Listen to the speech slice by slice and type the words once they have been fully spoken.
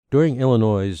During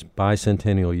Illinois'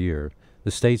 Bicentennial year,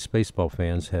 the state's baseball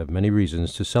fans have many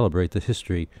reasons to celebrate the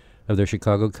history of their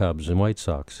Chicago Cubs and White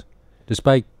Sox.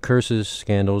 Despite curses,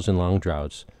 scandals, and long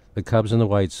droughts, the Cubs and the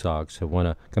White Sox have won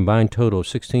a combined total of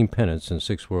 16 pennants and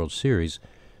 6 World Series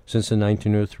since the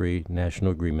 1903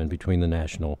 national agreement between the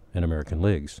National and American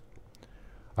Leagues.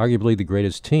 Arguably the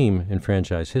greatest team in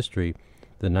franchise history,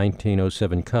 the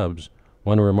 1907 Cubs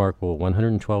won a remarkable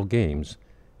 112 games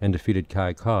and defeated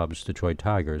Kai Cobb's Detroit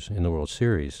Tigers in the World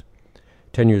Series.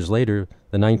 10 years later,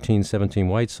 the 1917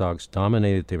 White Sox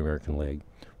dominated the American League,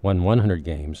 won 100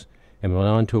 games, and went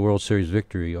on to a World Series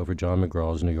victory over John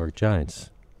McGraw's New York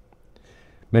Giants.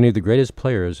 Many of the greatest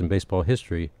players in baseball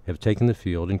history have taken the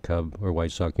field in Cub or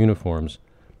White Sox uniforms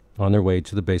on their way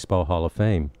to the Baseball Hall of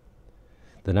Fame.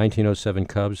 The 1907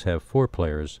 Cubs have 4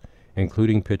 players,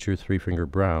 including pitcher Three Finger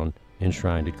Brown,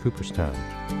 enshrined at Cooperstown.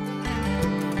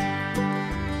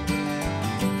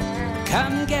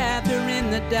 Come gather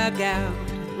in the dugout,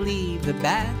 leave the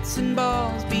bats and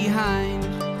balls behind.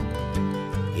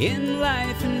 In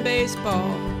life and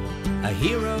baseball, a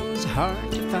hero's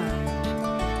hard to find.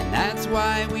 And that's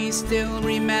why we still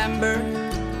remember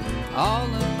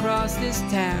all across this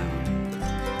town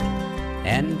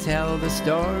and tell the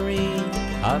story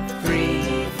of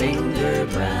Three Finger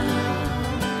Brown.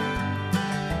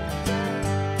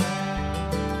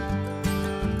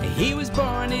 He was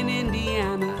born in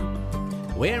Indiana,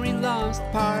 where he lost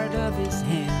part of his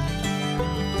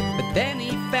hand. But then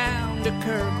he found a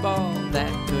curveball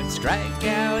that could strike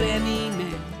out any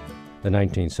man. The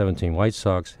 1917 White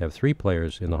Sox have 3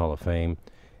 players in the Hall of Fame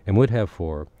and would have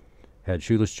 4 had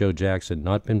Shoeless Joe Jackson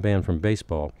not been banned from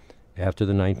baseball after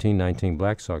the 1919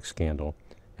 Black Sox scandal,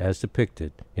 as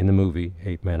depicted in the movie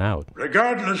 8 Men Out.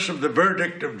 Regardless of the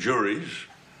verdict of juries,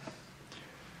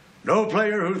 no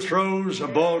player who throws a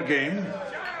ball game,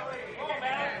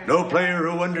 no player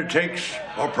who undertakes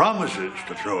or promises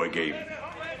to throw a game,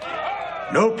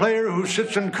 no player who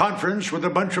sits in conference with a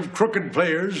bunch of crooked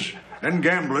players and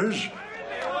gamblers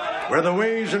where the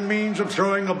ways and means of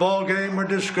throwing a ball game are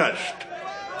discussed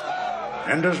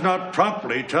and does not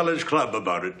promptly tell his club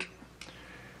about it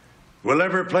will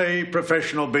ever play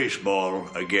professional baseball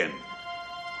again.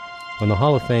 When the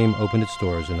Hall of Fame opened its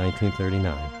doors in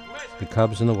 1939, the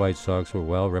Cubs and the White Sox were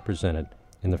well represented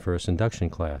in the first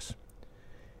induction class.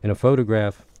 In a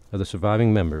photograph of the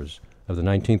surviving members of the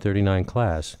 1939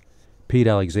 class, Pete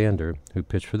Alexander, who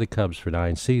pitched for the Cubs for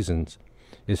 9 seasons,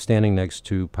 is standing next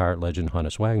to Pirate legend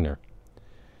Honus Wagner.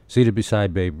 Seated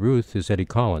beside Babe Ruth is Eddie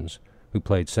Collins, who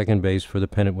played second base for the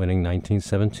pennant-winning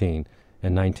 1917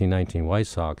 and 1919 White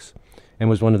Sox, and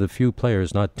was one of the few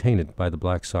players not tainted by the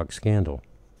Black Sox scandal.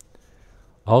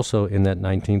 Also in that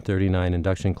 1939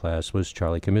 induction class was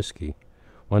Charlie Comiskey,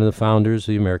 one of the founders of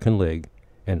the American League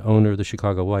and owner of the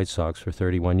Chicago White Sox for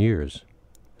 31 years.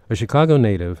 A Chicago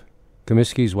native,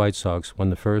 Comiskey's White Sox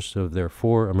won the first of their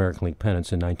 4 American League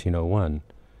pennants in 1901.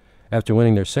 After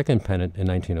winning their second pennant in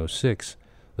 1906,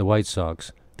 the White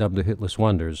Sox, dubbed the Hitless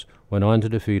Wonders, went on to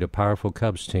defeat a powerful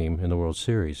Cubs team in the World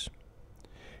Series.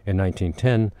 In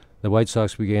 1910, the White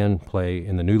Sox began play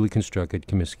in the newly constructed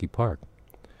Comiskey Park.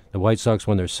 The White Sox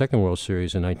won their second World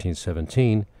Series in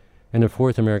 1917 and their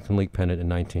 4th American League pennant in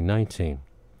 1919.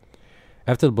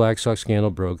 After the Black Sox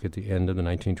scandal broke at the end of the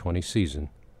 1920 season,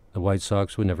 the White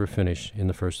Sox would never finish in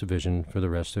the first division for the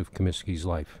rest of Comiskey's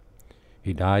life.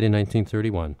 He died in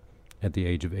 1931 at the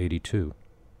age of 82.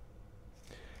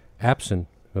 Absent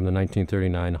from the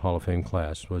 1939 Hall of Fame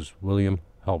class was William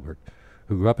Hulbert,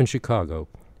 who grew up in Chicago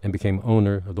and became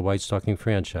owner of the White Stocking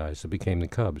franchise that became the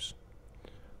Cubs.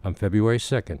 On February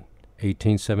 2nd,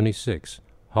 1876,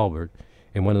 Hulbert,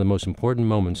 in one of the most important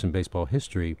moments in baseball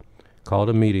history, called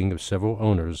a meeting of several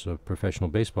owners of professional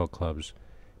baseball clubs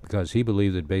because he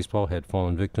believed that baseball had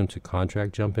fallen victim to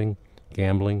contract jumping,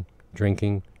 gambling,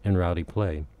 drinking, and rowdy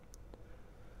play.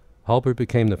 Hulbert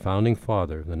became the founding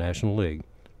father of the National League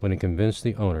when he convinced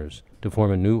the owners to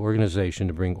form a new organization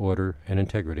to bring order and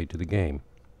integrity to the game.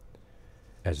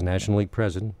 As National League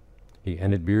president, he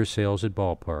ended beer sales at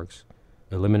ballparks,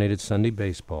 eliminated Sunday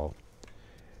baseball,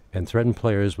 and threatened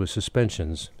players with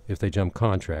suspensions if they jumped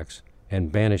contracts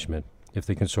and banishment if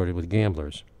they consorted with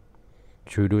gamblers.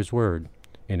 True to his word,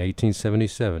 in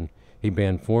 1877, he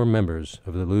banned 4 members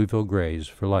of the Louisville Grays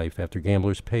for life after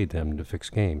gamblers paid them to fix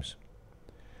games.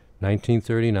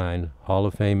 1939 Hall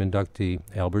of Fame inductee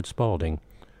Albert Spalding,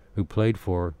 who played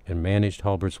for and managed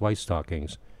Hulbert's White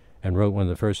Stockings and wrote one of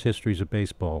the first histories of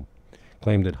baseball,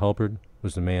 claimed that Hulbert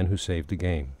was the man who saved the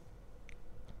game.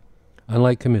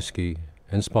 Unlike Comiskey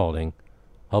and Spalding,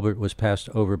 Hulbert was passed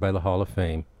over by the Hall of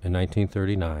Fame in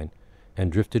 1939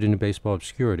 and drifted into baseball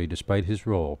obscurity despite his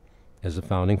role as the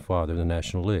founding father of the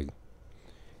National League.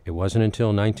 It wasn't until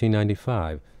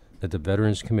 1995 that the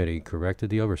Veterans Committee corrected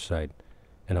the oversight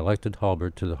and elected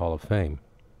Hulbert to the Hall of Fame.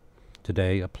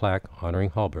 Today, a plaque honoring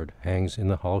Hulbert hangs in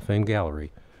the Hall of Fame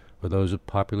gallery with those of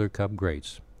popular Cub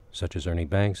greats, such as Ernie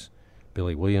Banks,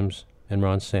 Billy Williams, and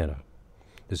Ron Santo.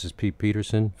 This is Pete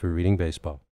Peterson for Reading Baseball.